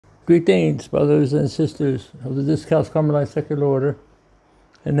Greetings, brothers and sisters of the Discalced Carmelite Secular Order,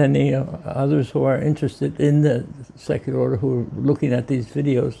 and any others who are interested in the Secular Order who are looking at these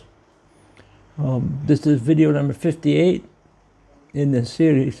videos. This is video number 58 in this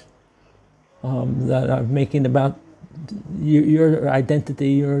series that I'm making about your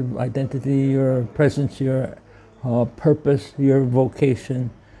identity, your presence, your purpose, your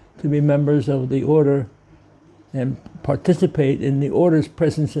vocation to be members of the Order and participate in the Order's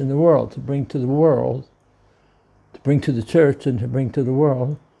presence in the world, to bring to the church and to bring to the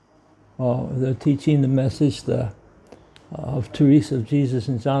world the teaching, the message of Teresa, of Jesus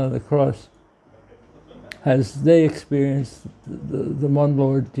and John of the Cross, as they experienced the one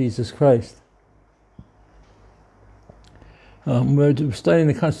Lord Jesus Christ. We're studying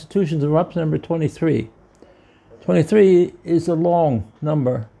the Constitutions, and we're up to number 23. 23 is a long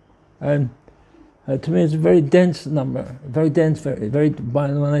number, and to me, it's a very dense number, very dense, very.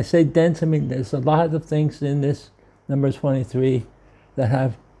 When I say dense, I mean there's a lot of things in this number 23 that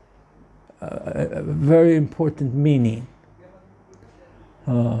have a very important meaning.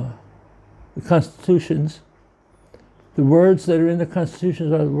 The Constitutions, the words that are in the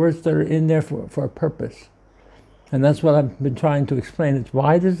Constitutions are the words that are in there for a purpose, and that's what I've been trying to explain. It's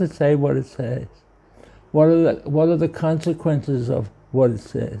why does it say what it says? What are the consequences of what it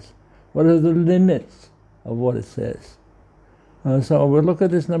says? What are the limits of what it says? So we'll look at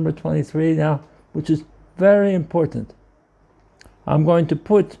this number 23 now, which is very important. I'm going to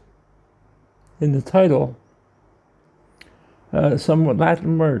put in the title some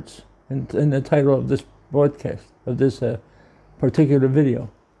Latin words in the title of this broadcast, of this particular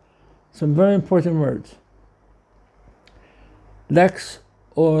video. Some very important words. Lex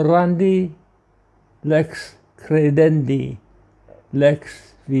Orandi, Lex Credendi, Lex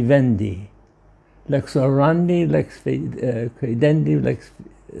Vivendi. Lex Orandi, Lex Credendi, Lex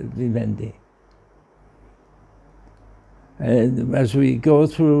Vivendi. And as we go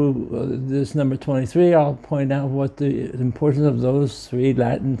through this number 23, I'll point out what the importance of those three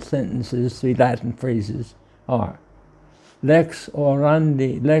Latin sentences, three Latin phrases are. Lex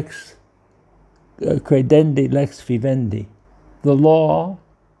Orandi, Lex Credendi, Lex Vivendi. The law,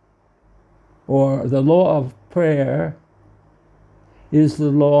 or the law of prayer, is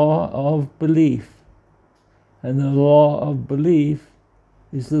the law of belief, and the law of belief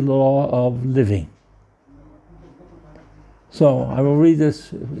is the law of living. So I will read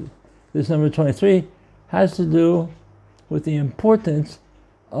this. This number 23 has to do with the importance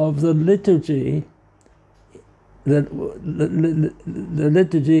of the liturgy, the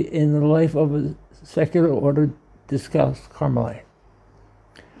liturgy in the life of a secular order Discalced Carmelite.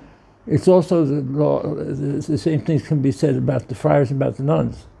 It's also the law. The same things can be said about the friars and about the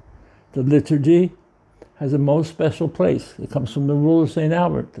nuns. The liturgy has a most special place. It comes from the Rule of St.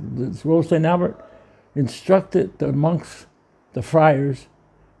 Albert. The Rule of St. Albert instructed the monks, the friars,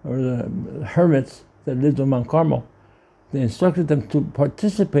 or the hermits that lived on Mount Carmel. They instructed them to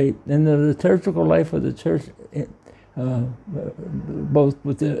participate in the liturgical life of the church, both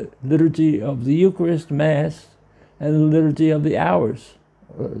with the liturgy of the Eucharist, Mass, and the liturgy of the hours.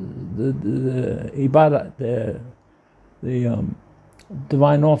 The ibadah, the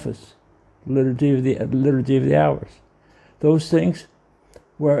divine office, liturgy of the hours. Those things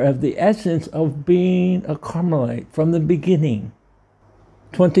were of the essence of being a Carmelite from the beginning.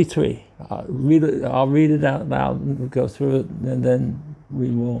 23. I'll read it out loud and we'll go through it, and then we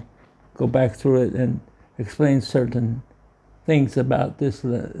will go back through it and explain certain things about the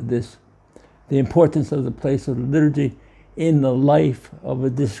importance of the place of the liturgy in the life of a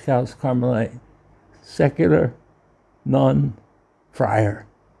Discalced Carmelite, secular, nun, friar.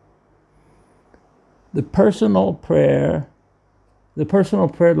 The personal prayer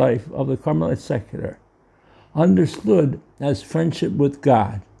life of the Carmelite secular, understood as friendship with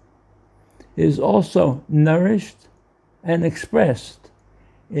God, is also nourished and expressed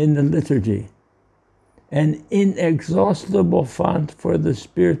in the liturgy, an inexhaustible font for the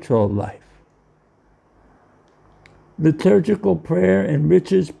spiritual life. Liturgical prayer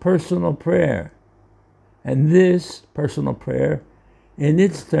enriches personal prayer, and this personal prayer, in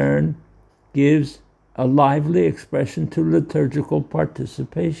its turn, gives a lively expression to liturgical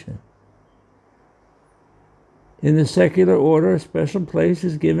participation. In the secular order, a special place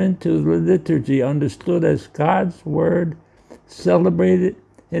is given to the liturgy, understood as God's Word, celebrated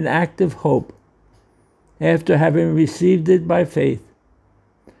in active hope, after having received it by faith,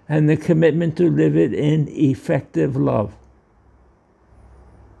 and the commitment to live it in effective love.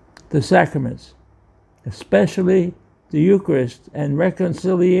 The sacraments, especially the Eucharist and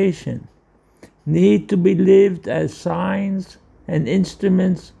reconciliation, need to be lived as signs and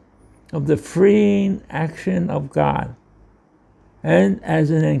instruments of the freeing action of God and as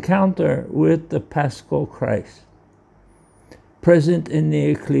an encounter with the Paschal Christ, present in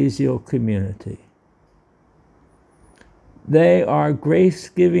the ecclesial community. They are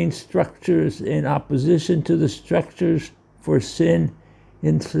grace-giving structures in opposition to the structures for sin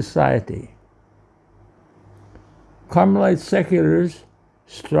in society. Carmelite seculars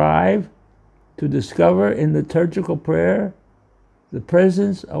strive to discover in liturgical prayer the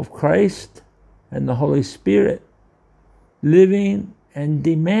presence of Christ and the Holy Spirit, living and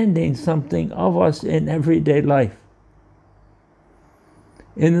demanding something of us in everyday life.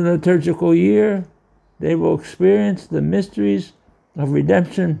 In the liturgical year, they will experience the mysteries of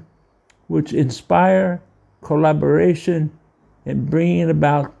redemption, which inspire collaboration in bringing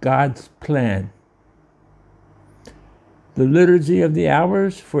about God's plan. The Liturgy of the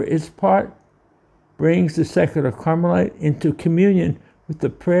Hours, for its part, brings the secular Carmelite into communion with the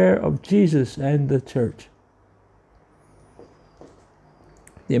prayer of Jesus and the Church.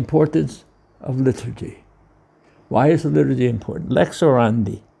 The importance of liturgy. Why is the liturgy important? Lex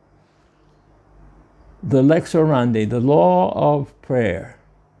Orandi. The Lex Orandi, the law of prayer,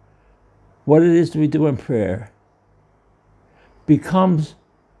 what it is we do in prayer, becomes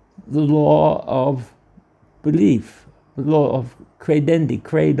the law of belief, the law of credendi,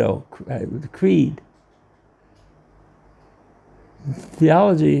 credo, creed.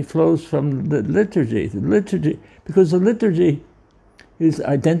 Theology flows from the liturgy, because the liturgy is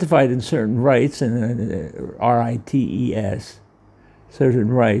identified in certain rites, and R-I-T-E-S, certain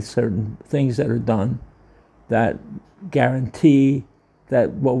rites, certain things that are done that guarantee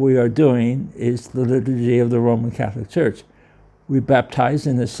that what we are doing is the liturgy of the Roman Catholic Church. We baptize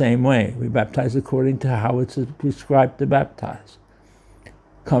in the same way. We baptize according to how it's prescribed to baptize.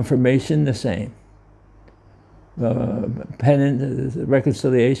 Confirmation, the same. Penance,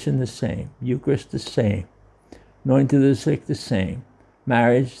 reconciliation, the same. Eucharist, the same. Anointing of the sick, the same.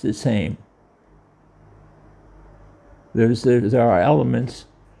 Marriage, the same. There are elements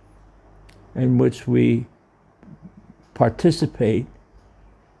in which we participate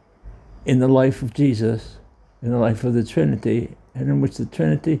in the life of Jesus, in the life of the Trinity, and in which the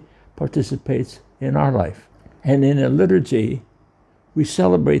Trinity participates in our life. And in a liturgy, we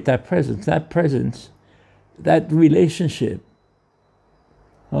celebrate that presence, that relationship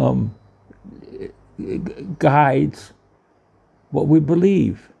guides what we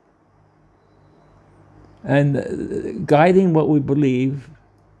believe. And guiding what we believe,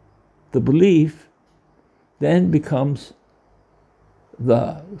 the belief then becomes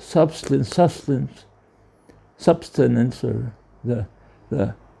the sustenance, or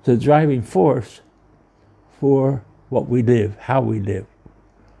the driving force for what we live, how we live.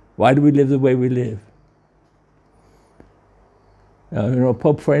 Why do we live the way we live?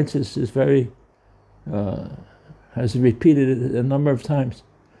 Pope Francis is has repeated it a number of times,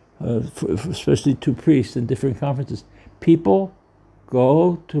 especially to priests in different conferences. People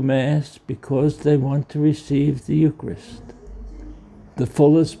go to Mass because they want to receive the Eucharist. The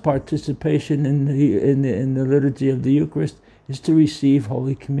fullest participation in the liturgy of the Eucharist is to receive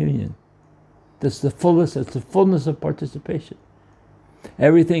Holy Communion. That's the fullness of participation.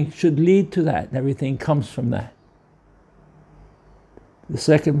 Everything should lead to that. Everything comes from that. The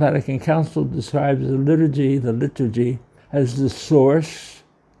Second Vatican Council describes the liturgy as the source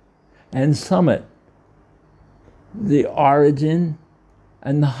and summit, the origin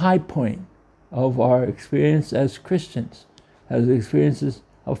and the high point of our experience as Christians, as experiences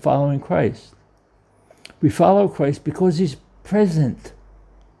of following Christ. We follow Christ because he's present.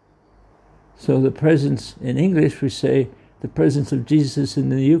 So the presence, in English we say, the presence of Jesus in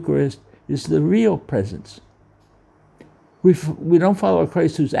the Eucharist is the real presence. We don't follow a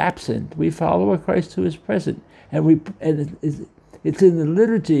Christ who's absent. We follow a Christ who is present. And it's in the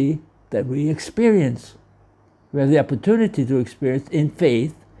liturgy that we experience. We have the opportunity to experience in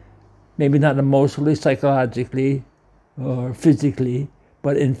faith, maybe not emotionally, psychologically, or physically,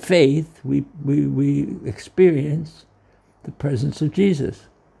 but in faith we experience the presence of Jesus.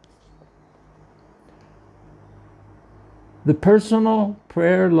 The personal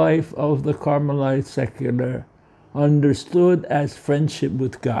prayer life of the Carmelite secular, understood as friendship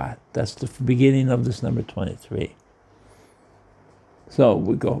with God. That's the beginning of this number 23. So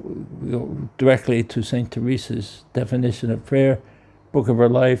we go directly to St. Teresa's definition of prayer, Book of Her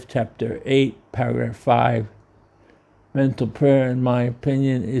Life, chapter 8, paragraph 5. Mental prayer, in my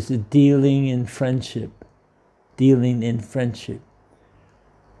opinion, is a dealing in friendship. Dealing in friendship.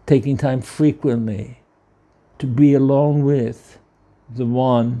 Taking time frequently to be alone with the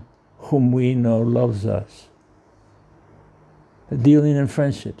one whom we know loves us. dealing in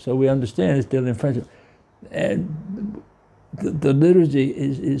friendship. So we understand it's dealing in friendship. And the liturgy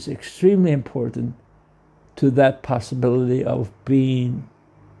is extremely important to that possibility of being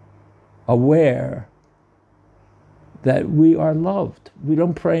aware that we are loved. We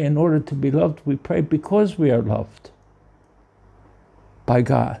don't pray in order to be loved. We pray because we are loved by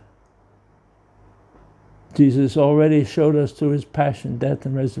God. Jesus already showed us through his passion, death,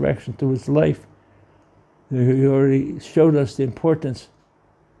 and resurrection, through his life. He already showed us the importance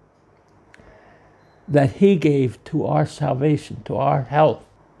that he gave to our salvation, to our health.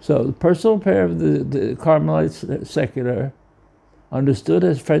 So the personal prayer of the Carmelites secular, understood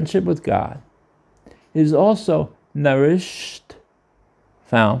as friendship with God, is also nourished,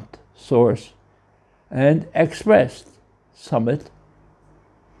 fount, source, and expressed, summit,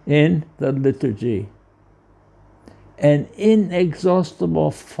 in the liturgy. An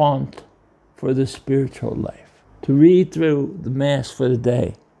inexhaustible font for the spiritual life. To read through the Mass for the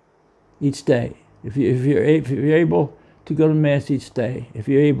day, each day. If you're able to go to Mass each day, if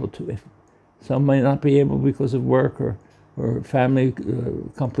you're able to. If some may not be able because of work or family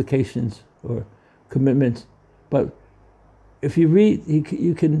complications or commitments, but if you read,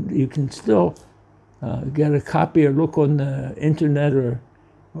 you can still get a copy or look on the internet, or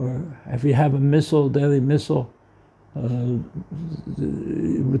if you have a missal, daily missal, with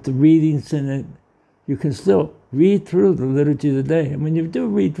the readings in it, you can still read through the liturgy of the day. And when you do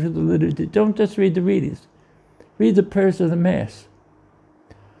read through the liturgy, don't just read the readings. Read the prayers of the Mass.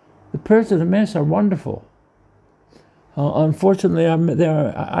 The prayers of the Mass are wonderful. Unfortunately,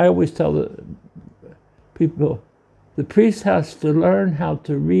 I always tell the people, the priest has to learn how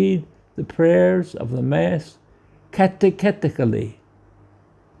to read the prayers of the Mass catechetically.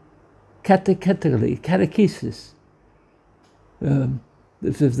 Catechesis.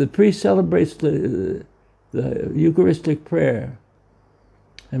 If the priest celebrates the Eucharistic prayer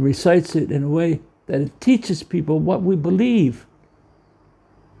and recites it in a way that it teaches people what we believe,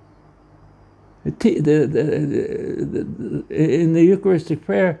 in the Eucharistic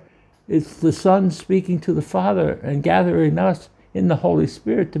prayer, it's the Son speaking to the Father and gathering us in the Holy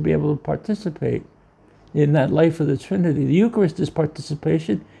Spirit to be able to participate in that life of the Trinity. The Eucharist is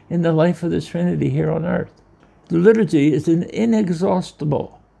participation in the life of the Trinity here on earth. The liturgy is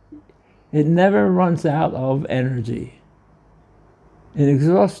inexhaustible. It never runs out of energy.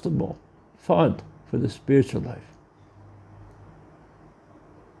 Inexhaustible fund for the spiritual life.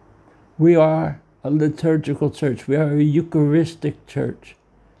 We are a liturgical church. We are a Eucharistic church.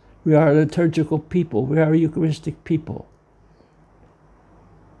 We are a liturgical people. We are a Eucharistic people.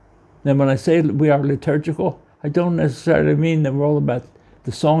 Then when I say we are liturgical, I don't necessarily mean that we're all about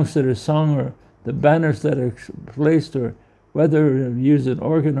the songs that are sung or the banners that are placed or whether you use an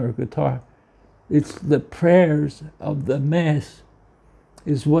organ or a guitar. It's the prayers of the Mass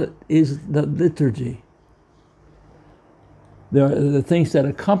is what is the liturgy. There are the things that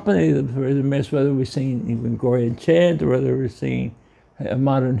accompany the Mass, whether we're singing even Gregorian chant or whether we're singing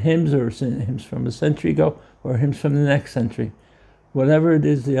modern hymns or hymns from a century ago or hymns from the next century. Whatever it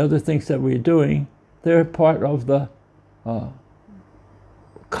is, the other things that we're doing, they're part of the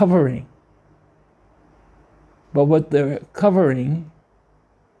covering. But what they're covering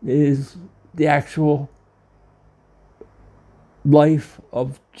is the actual life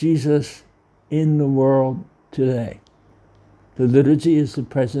of Jesus in the world today. The liturgy is the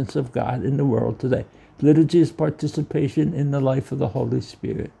presence of God in the world today. Liturgy is participation in the life of the Holy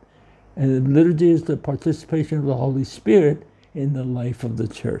Spirit. And the liturgy is the participation of the Holy Spirit in the life of the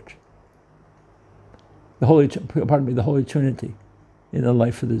church. The Holy Trinity in the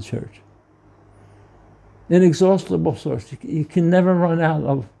life of the church. Inexhaustible source. You can never run out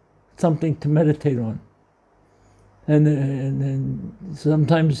of something to meditate on. And then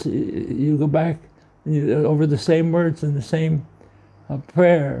sometimes you go back over the same words and the same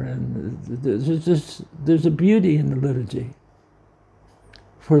prayer, and there's a beauty in the liturgy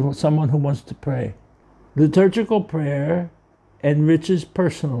for someone who wants to pray. Liturgical prayer enriches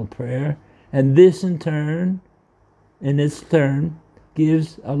personal prayer, and this in its turn,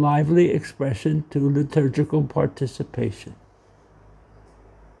 gives a lively expression to liturgical participation.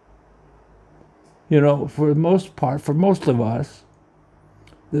 You know, for the most part, for most of us,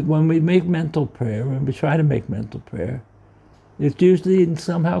 that when we make mental prayer, when we try to make mental prayer, it's usually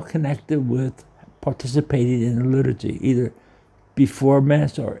somehow connected with participating in the liturgy, either before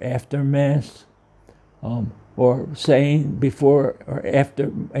Mass or after Mass, or saying before or after,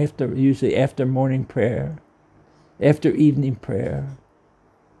 usually after morning prayer, after evening prayer.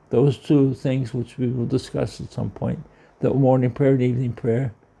 Those two things which we will discuss at some point, the morning prayer and evening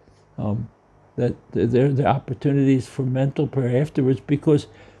prayer, that there are the opportunities for mental prayer afterwards, because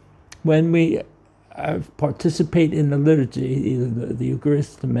when we participate in the liturgy, either the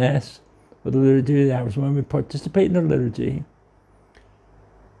Eucharist, the Mass, or the Liturgy of the Hours, when we participate in the liturgy,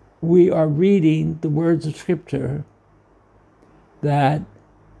 we are reading the words of Scripture that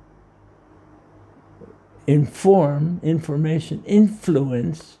influence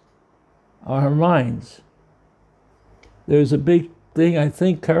our minds. There's a big thing, I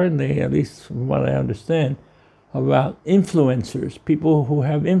think, currently, at least from what I understand, about influencers, people who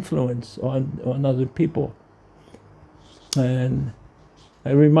have influence on other people. And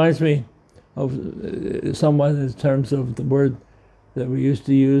it reminds me of someone in terms of the word that we used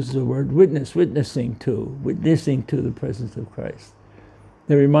to use, the word witnessing to the presence of Christ.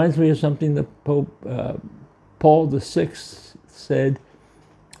 It reminds me of something that Pope Paul VI said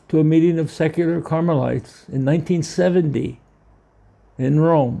to a meeting of secular Carmelites in 1970 in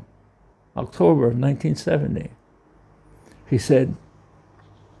Rome, October of 1970. He said,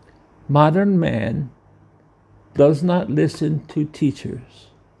 "Modern man does not listen to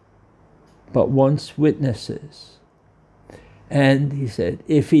teachers, but wants witnesses." And he said,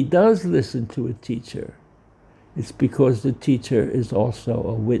 if he does listen to a teacher, it's because the teacher is also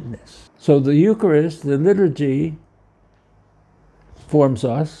a witness. So the Eucharist, the liturgy, forms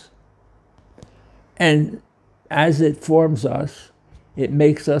us. And as it forms us, it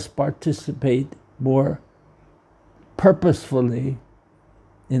makes us participate more purposefully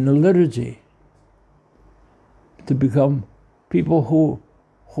in the liturgy, to become people who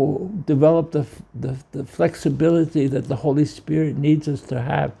develop the flexibility that the Holy Spirit needs us to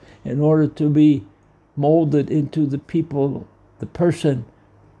have in order to be molded into the people, the person,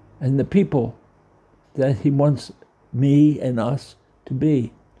 and the people that He wants me and us to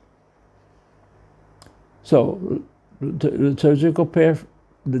be. So liturgical prayer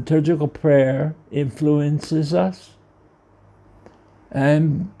influences us,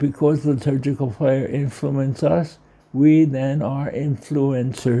 and because liturgical prayer influences us, we then are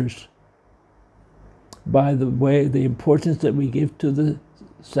influencers by the importance that we give to the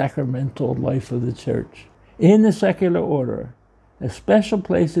sacramental life of the Church. In the secular order, a special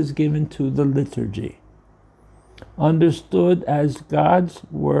place is given to the liturgy, understood as God's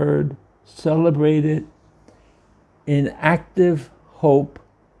Word celebrated in active hope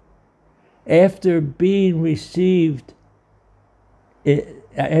after having received it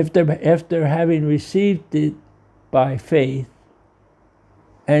by faith,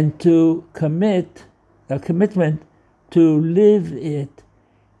 and to a commitment to live it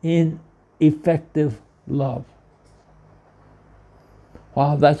in effective love.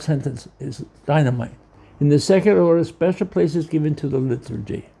 Wow, that sentence is dynamite. In the secular order, special place is given to the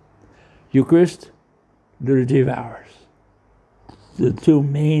liturgy. Eucharist, Liturgy of Hours. The two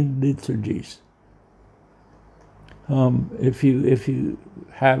main liturgies. If you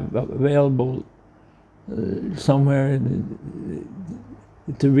have available somewhere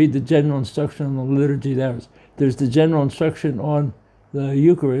to read the general instruction on the Liturgy of the Hours, there's the general instruction on the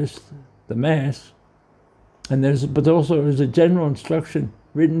Eucharist, the Mass, and but also there's a general instruction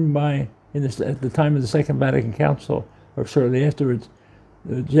written at the time of the Second Vatican Council, or shortly afterwards,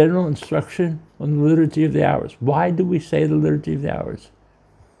 the general instruction on the Liturgy of the Hours. Why do we say the Liturgy of the Hours?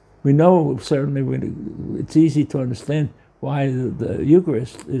 We know, certainly, it's easy to understand why the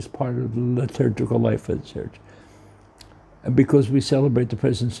Eucharist is part of the liturgical life of the Church. Because we celebrate the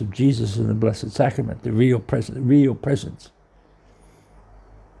presence of Jesus in the Blessed Sacrament, the real presence.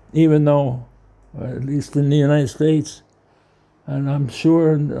 Even though, at least in the United States, and I'm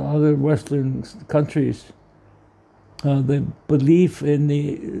sure in other Western countries, the belief in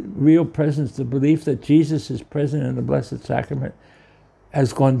the real presence, the belief that Jesus is present in the Blessed Sacrament,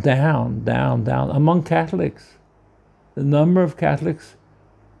 has gone down, down, down. Among Catholics, the number of Catholics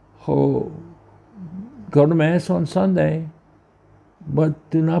who go to Mass on Sunday but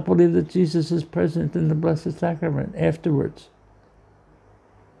do not believe that Jesus is present in the Blessed Sacrament afterwards.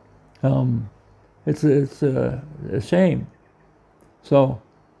 It's a shame. So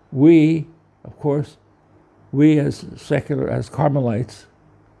we, of course, as Carmelites,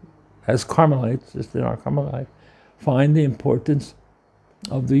 just in our Carmel life, find the importance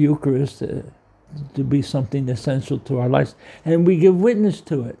of the Eucharist to be something essential to our lives. And we give witness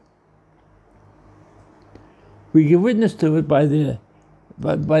to it. We give witness to it by the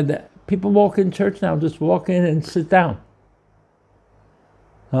people walk in church now, just walk in and sit down.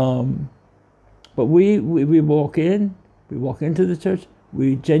 But we walk into the church,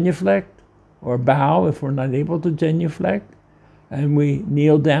 we genuflect or bow if we're not able to genuflect, and we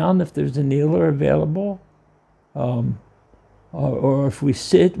kneel down if there's a kneeler available. or if we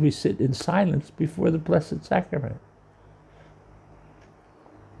sit in silence before the Blessed Sacrament.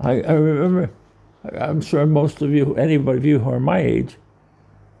 I remember, I'm sure most of you, anybody of you who are my age,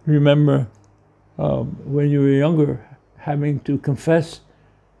 remember when you were younger having to confess,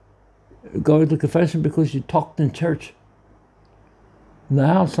 go to confession because you talked in church.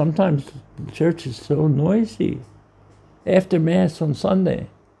 Now, sometimes the church is so noisy. After Mass on Sunday,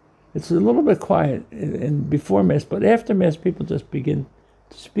 it's a little bit quiet in before Mass, but after Mass, people just begin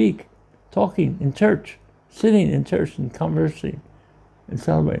to speak, talking in church, sitting in church and conversing and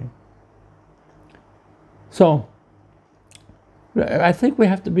celebrating. So, I think we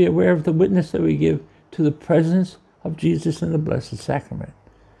have to be aware of the witness that we give to the presence of Jesus in the Blessed Sacrament.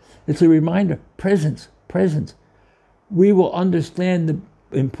 It's a reminder, presence, presence. We will understand the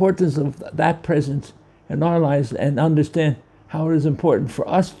importance of that presence in our lives and understand how it is important for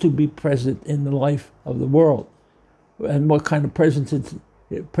us to be present in the life of the world and what kind of presence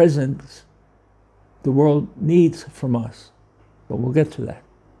the world needs from us. But we'll get to that.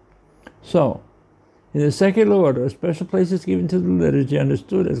 So, in the secular order, a special place is given to the liturgy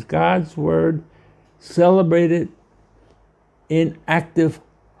understood as God's Word celebrated in active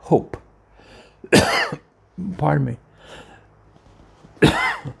hope. Pardon me.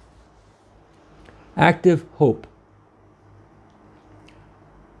 Active hope.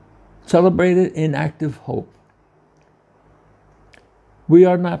 Celebrated in active hope. We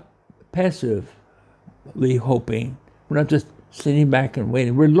are not passively hoping. We're not just sitting back and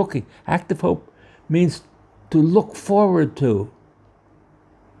waiting. We're looking. Active hope means to look forward to.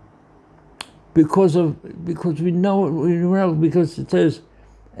 Because we know, because it says,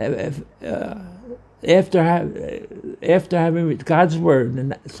 after having God's Word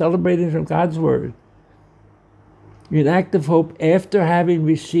and celebrating from God's Word, in active hope, after having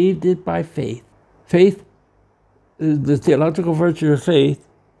received it by faith. Faith, the theological virtue of faith,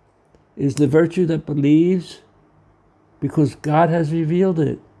 is the virtue that believes because God has revealed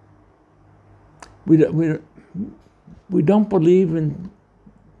it. We don't believe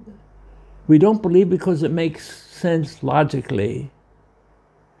because it makes sense logically,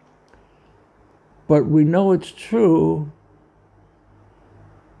 but we know it's true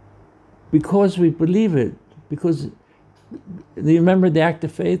because we believe it. Because do you remember the act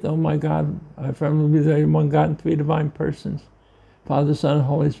of faith? Oh my God, I firmly believe that in one God in three divine persons, Father, Son, and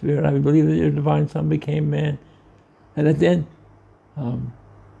Holy Spirit. I believe that your divine Son became man. And at the end,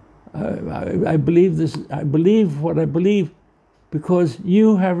 I believe this. I believe what I believe because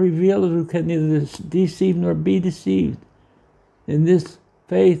you have revealed it who can neither deceive nor be deceived. In this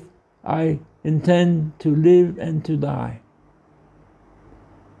faith, I intend to live and to die.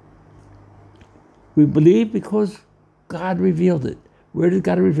 We believe because God revealed it. Where did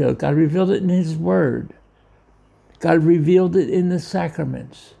God reveal it? God revealed it in His Word. God revealed it in the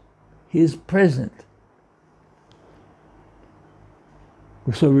sacraments. He is present.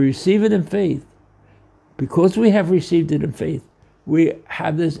 So we receive it in faith. Because we have received it in faith, we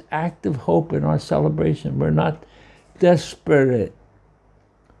have this active hope in our celebration. We're not desperate.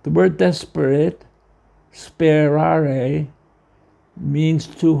 The word desperate, sperare, means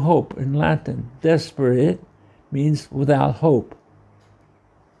to hope in Latin. Desperate means without hope.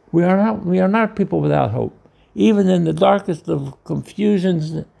 We are not people without hope. Even in the darkest of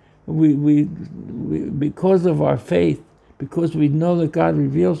confusions, we because of our faith, because we know that God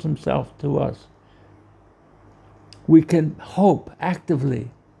reveals Himself to us, we can hope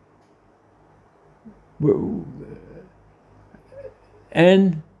actively.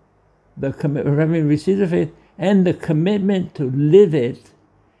 And the commitment, having received the faith, and the commitment to live it,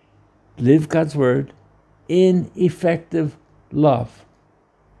 live God's Word, in effective love.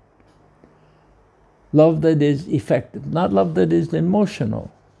 Love that is effective, not love that is emotional,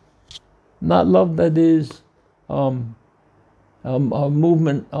 not love that is a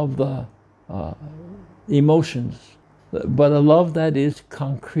movement of the emotions, but a love that is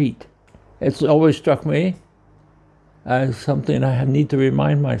concrete. It's always struck me as something I need to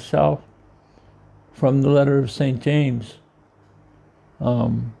remind myself from the letter of St. James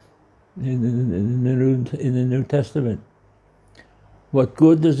in the New Testament. What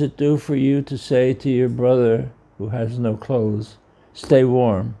good does it do for you to say to your brother who has no clothes, stay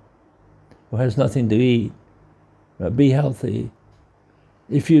warm, who has nothing to eat, be healthy,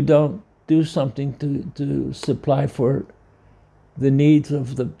 if you don't do something to supply for the needs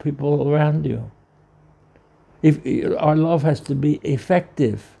of the people around you? If our love has to be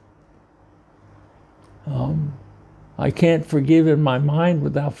effective. I can't forgive in my mind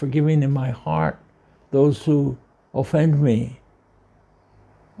without forgiving in my heart those who offend me.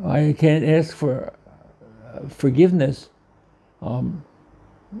 I can't ask for forgiveness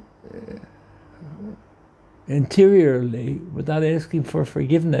interiorly, without asking for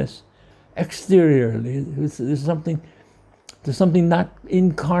forgiveness, exteriorly. There's something not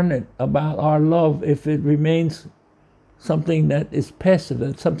incarnate about our love if it remains something that is passive,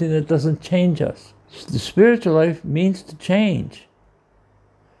 that's something that doesn't change us. The spiritual life means to change.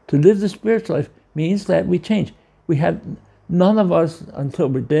 To live the spiritual life means that we change. We have, none of us, until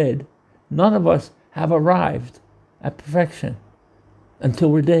we're dead, none of us have arrived at perfection until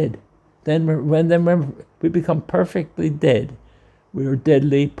we're dead. Then when we become perfectly dead, we are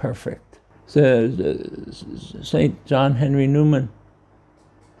deadly perfect. So St. John Henry Newman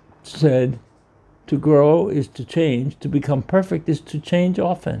said, to grow is to change, to become perfect is to change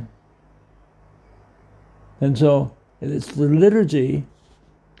often. And so it's the liturgy,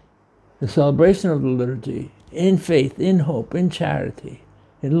 the celebration of the liturgy, in faith, in hope, in charity,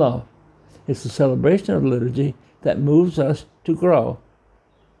 in love. It's the celebration of the liturgy that moves us to grow.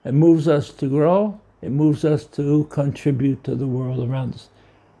 It moves us to grow, it moves us to contribute to the world around us.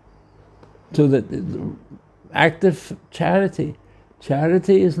 So that the active charity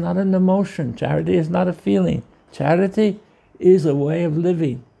is not an emotion, charity is not a feeling. Charity is a way of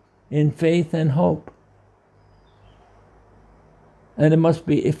living in faith and hope. And it must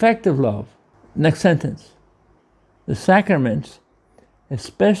be effective love. Next sentence. The sacraments,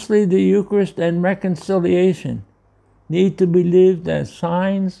 especially the Eucharist and reconciliation, need to be lived as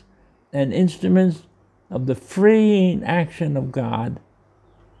signs and instruments of the freeing action of God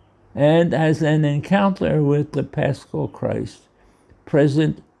and as an encounter with the Paschal Christ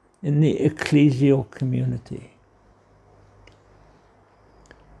present in the ecclesial community.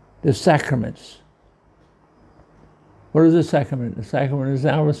 The sacraments. What is a sacrament? A sacrament is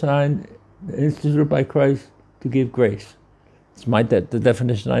our sign instituted by Christ to give grace. It's the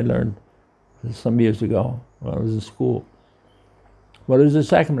definition I learned some years ago when I was in school. What is a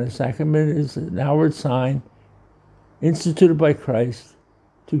sacrament? A sacrament is an outward sign instituted by Christ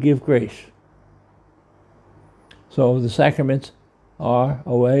to give grace. So the sacraments are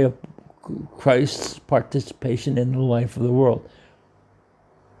a way of Christ's participation in the life of the world.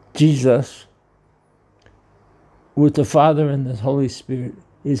 Jesus, with the Father and the Holy Spirit,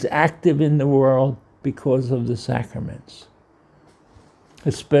 is active in the world because of the sacraments.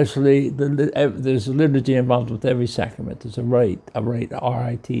 Especially, there's a liturgy involved with every sacrament. There's a rite,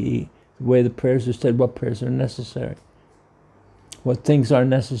 R-I-T-E, the way the prayers are said, what prayers are necessary, what things are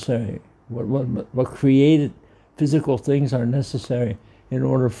necessary, what created physical things are necessary in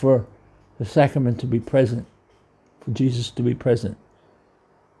order for the sacrament to be present, for Jesus to be present.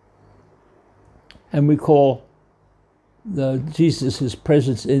 And we call Jesus'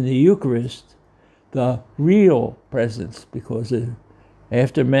 presence in the Eucharist the real presence, because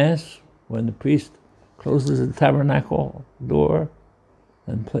after Mass, when the priest closes the tabernacle door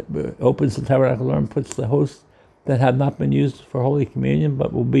and opens the tabernacle door and puts the hosts that have not been used for Holy Communion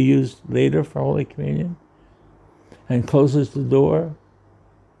but will be used later for Holy Communion, and closes the door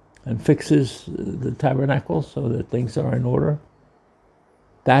and fixes the tabernacle so that things are in order,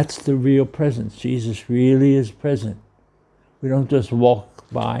 that's the real presence. Jesus really is present. We don't just walk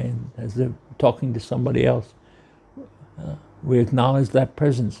by and as if talking to somebody else. We acknowledge that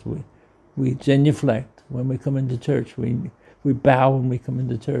presence. We genuflect when we come into church. We bow when we come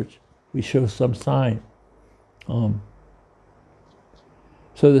into church. We show some sign. So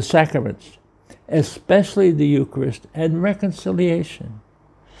the sacraments, especially the Eucharist and reconciliation.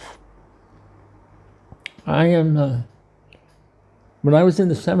 When I was in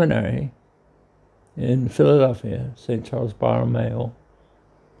the seminary in Philadelphia, St. Charles Borromeo,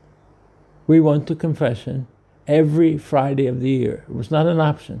 we went to confession every Friday of the year. It was not an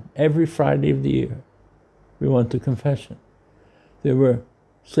option. Every Friday of the year, we went to confession. There were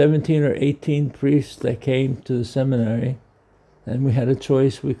 17 or 18 priests that came to the seminary, and we had a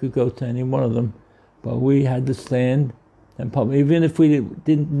choice. We could go to any one of them, but we had to stand and public. Even if we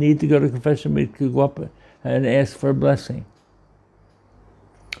didn't need to go to confession, we could go up and ask for a blessing.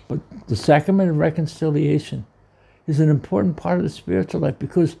 But the sacrament of reconciliation is an important part of the spiritual life,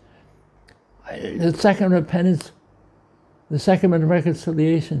 because the sacrament of penance, the sacrament of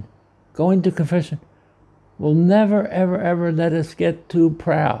reconciliation, going to confession, will never, ever, ever let us get too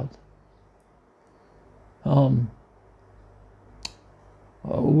proud.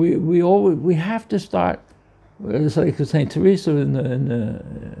 We have to start. It's like St. Teresa in the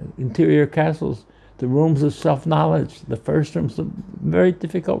interior castles, the rooms of self-knowledge, the first rooms, the very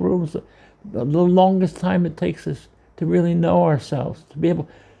difficult rooms, the longest time it takes us to really know ourselves, to be able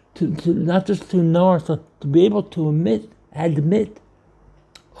to not just to know ourselves, to be able to admit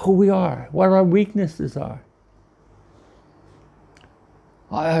who we are, what our weaknesses are.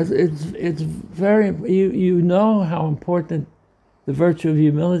 It's very, you know how important the virtue of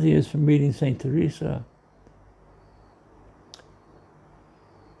humility is from reading St. Teresa.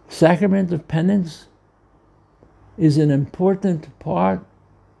 Sacrament of penance is an important part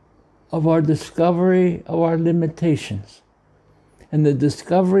of our discovery of our limitations. And the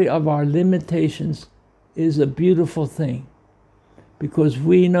discovery of our limitations is a beautiful thing, because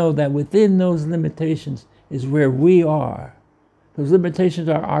we know that within those limitations is where we are. Those limitations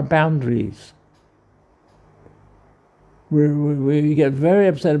are our boundaries. We get very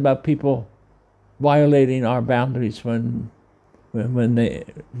upset about people violating our boundaries when they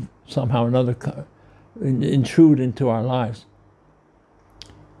somehow or another intrude into our lives.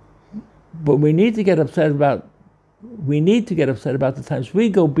 But we need to get upset about the times we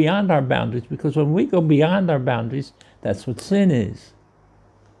go beyond our boundaries, because when we go beyond our boundaries, that's what sin is.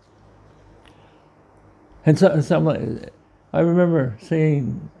 And so I remember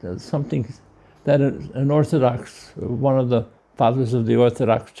seeing something that an Orthodox, one of the fathers of the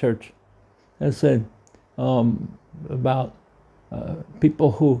Orthodox Church, has said about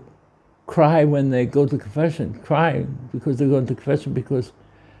people who cry when they go to confession, cry because they're going to confession, because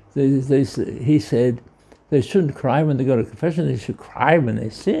he said they shouldn't cry when they go to confession, they should cry when they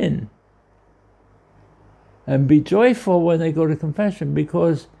sin. And be joyful when they go to confession,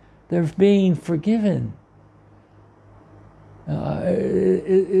 because they're being forgiven.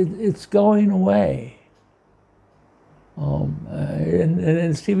 It's going away. And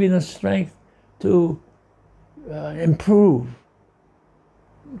it's giving us strength to improve.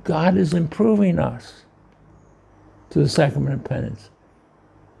 God is improving us to the sacrament of penance.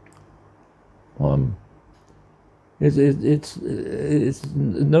 When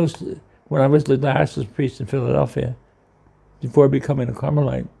I was the diocese priest in Philadelphia, before becoming a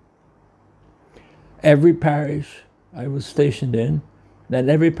Carmelite, every parish I was stationed in, that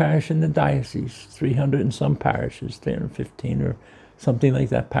every parish in the diocese, 300 and some parishes, 315 or something like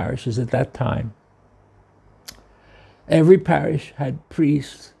that parishes at that time, every parish had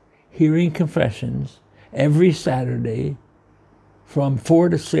priests hearing confessions every Saturday from 4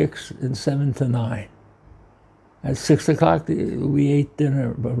 to 6 and 7 to 9. At 6 o'clock, we ate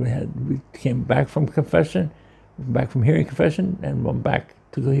dinner, but we came back from confession, back from hearing confession, and went back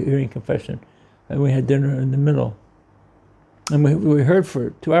to hearing confession. And we had dinner in the middle. And we heard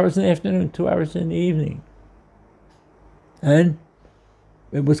for 2 hours in the afternoon, 2 hours in the evening. And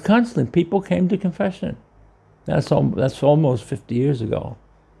it was constant. People came to confession. That's almost 50 years ago.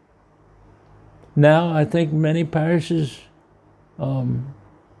 Now, I think many parishes don't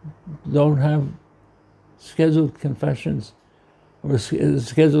have scheduled confessions, or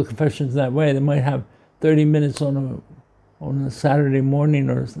scheduled confessions that way. They might have 30 minutes on a Saturday morning,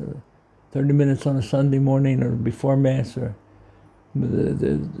 or 30 minutes on a Sunday morning, or before Mass, or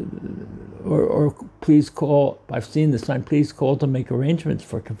please call. I've seen this sign, please call to make arrangements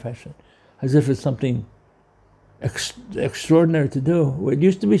for confession, as if it's something extraordinary to do. It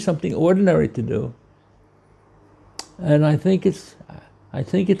used to be something ordinary to do, and I think it's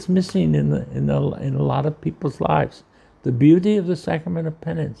missing in a lot of people's lives. The beauty of the sacrament of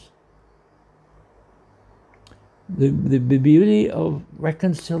penance, the beauty of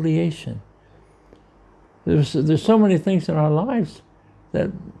reconciliation. There's so many things in our lives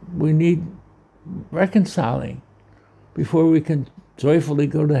that we need reconciling before we can joyfully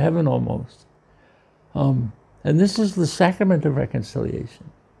go to heaven almost. And this is the sacrament of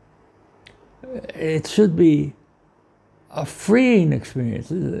reconciliation. It should be a freeing experience.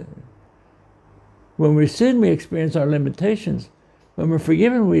 When we sin, we experience our limitations. When we're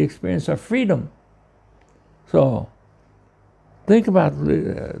forgiven, we experience our freedom. So, think about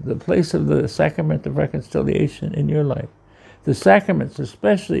the place of the sacrament of reconciliation in your life. The sacraments,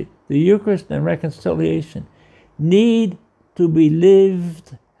 especially the Eucharist and reconciliation, need to be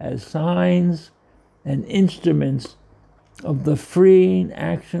lived as signs and instruments of the freeing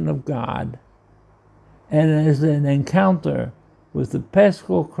action of God, and as an encounter with the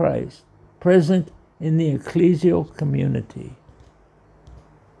Paschal Christ present in the ecclesial community.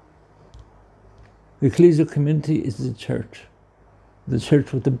 The ecclesial community is the church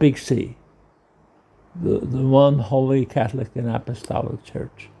with the big C, the one holy Catholic and Apostolic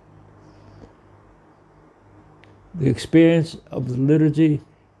Church. The experience of the liturgy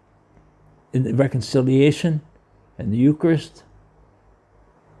in the reconciliation and the Eucharist,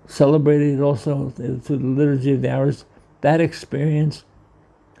 celebrated also through the liturgy of the hours, that experience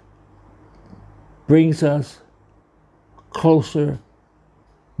brings us closer,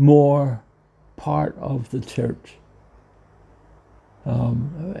 more part of the church.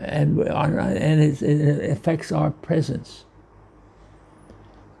 And it affects our presence.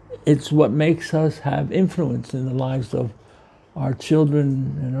 It's what makes us have influence in the lives of our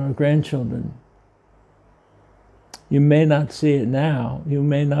children and our grandchildren. You may not see it now. You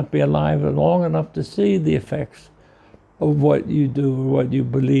may not be alive long enough to see the effects of what you do or what you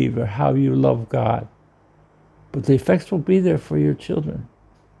believe or how you love God. But the effects will be there for your children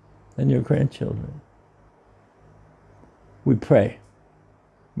and your grandchildren. We pray.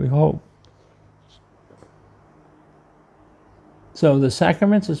 We hope. So the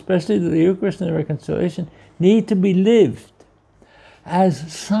sacraments, especially the Eucharist and the reconciliation, need to be lived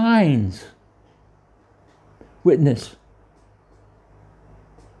as signs. Witness.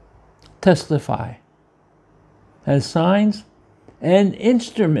 Testify. As signs and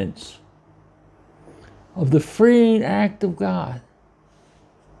instruments of the freeing act of God.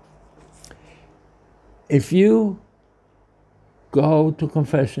 If you go to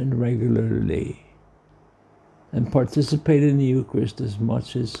confession regularly and participate in the Eucharist as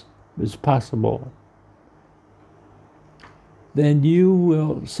much as is possible, then you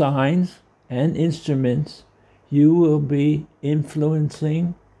will, signs and instruments, you will be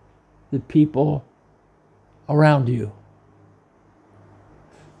influencing the people around you,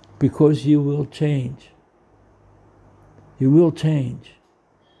 because you will change. You will change.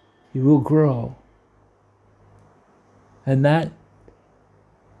 You will grow. And that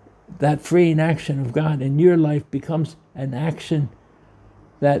freeing action of God in your life becomes an action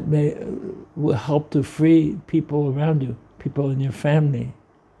that will help to free people around you, people in your family,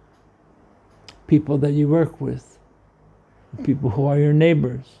 people that you work with, the people who are your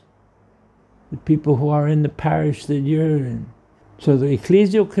neighbors, the people who are in the parish that you're in. So the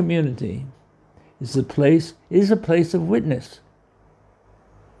ecclesial community is a place of witness.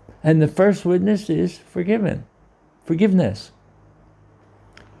 And the first witness is forgiveness.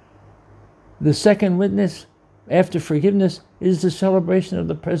 The second witness after forgiveness is the celebration of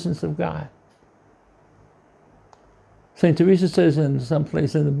the presence of God. St. Teresa says in some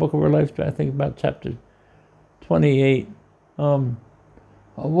place in the Book of Her Life, I think about chapter 28,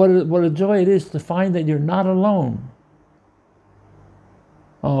 what a joy it is to find that you're not alone.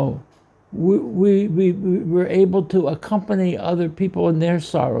 We're able to accompany other people in their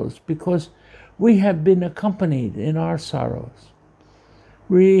sorrows because we have been accompanied in our sorrows.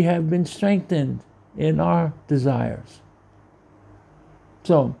 We have been strengthened in our desires.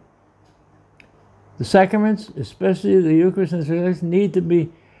 So, the sacraments, especially the Eucharist and the Resurrection, need to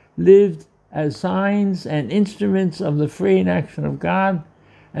be lived as signs and instruments of the freeing action of God,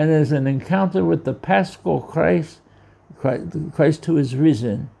 and as an encounter with the Paschal Christ who is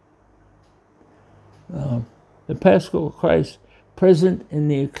risen. The Paschal Christ present in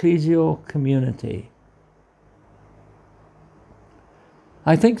the ecclesial community.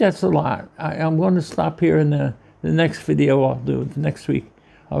 I think that's a lot. I'm going to stop here in the next video I'll do. Next week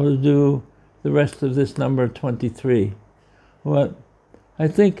I will do the rest of this number 23. But I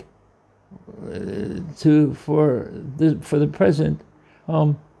think for the present,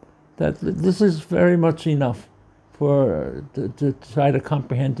 that this is very much enough to try to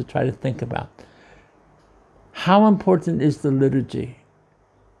comprehend, to try to think about. How important is the liturgy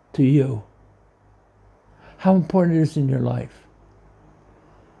to you? How important it is in your life?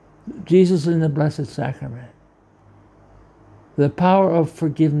 Jesus in the Blessed Sacrament. The power of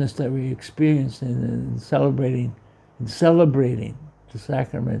forgiveness that we experience in celebrating the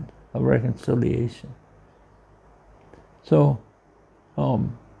sacrament of reconciliation. So, the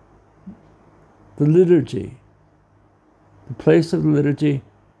liturgy, the place of the liturgy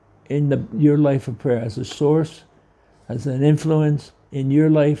in your life of prayer as a source, as an influence in your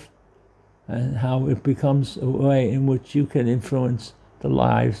life, and how it becomes a way in which you can influence the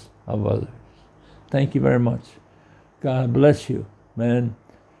lives of others. Thank you very much. God bless you. And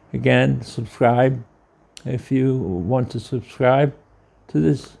again, subscribe if you want to subscribe to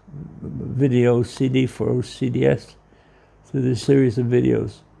this video CD for OCDS, to this series of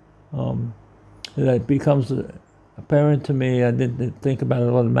videos. That becomes apparent to me. I didn't think about it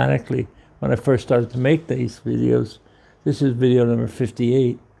automatically when I first started to make these videos. This is video number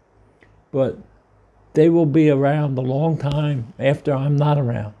 58. But they will be around a long time after I'm not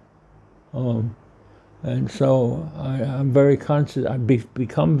around. And so I'm very conscious, I've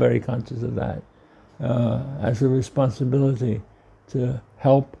become very conscious of that as a responsibility to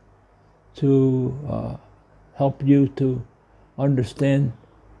help you to understand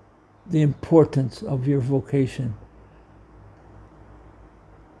the importance of your vocation.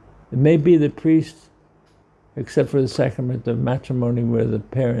 It may be the priest, except for the sacrament of matrimony, where the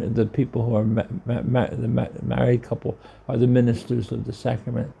people who are the married couple are the ministers of the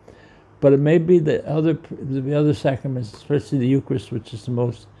sacrament. But it may be the other sacraments, especially the Eucharist, which is the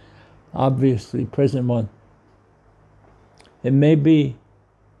most obviously present one. It may be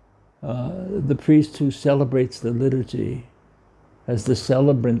the priest who celebrates the liturgy as the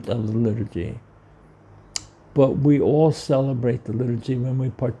celebrant of the liturgy. But we all celebrate the liturgy when we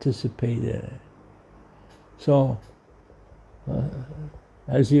participate in it. So,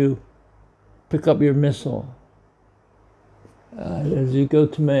 as you pick up your missal, as you go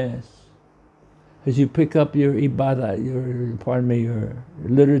to Mass, as you pick up your ibadah, your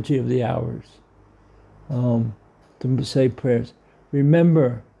liturgy of the hours, to say prayers,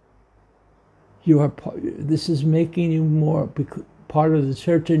 remember, this is making you more part of the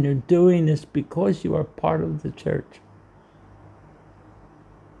church, and you're doing this because you are part of the church.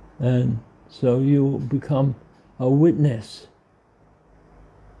 And so you become a witness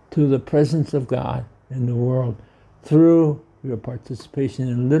to the presence of God in the world through your participation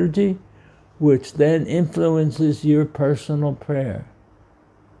in liturgy, which then influences your personal prayer.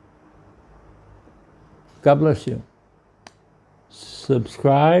 God bless you.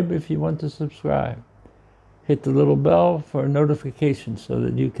 Subscribe if you want to subscribe. Hit the little bell for notifications so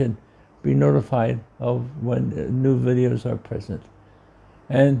that you can be notified of when new videos are present.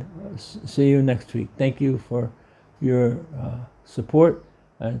 And see you next week. Thank you for your support,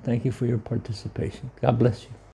 and thank you for your participation. God bless you.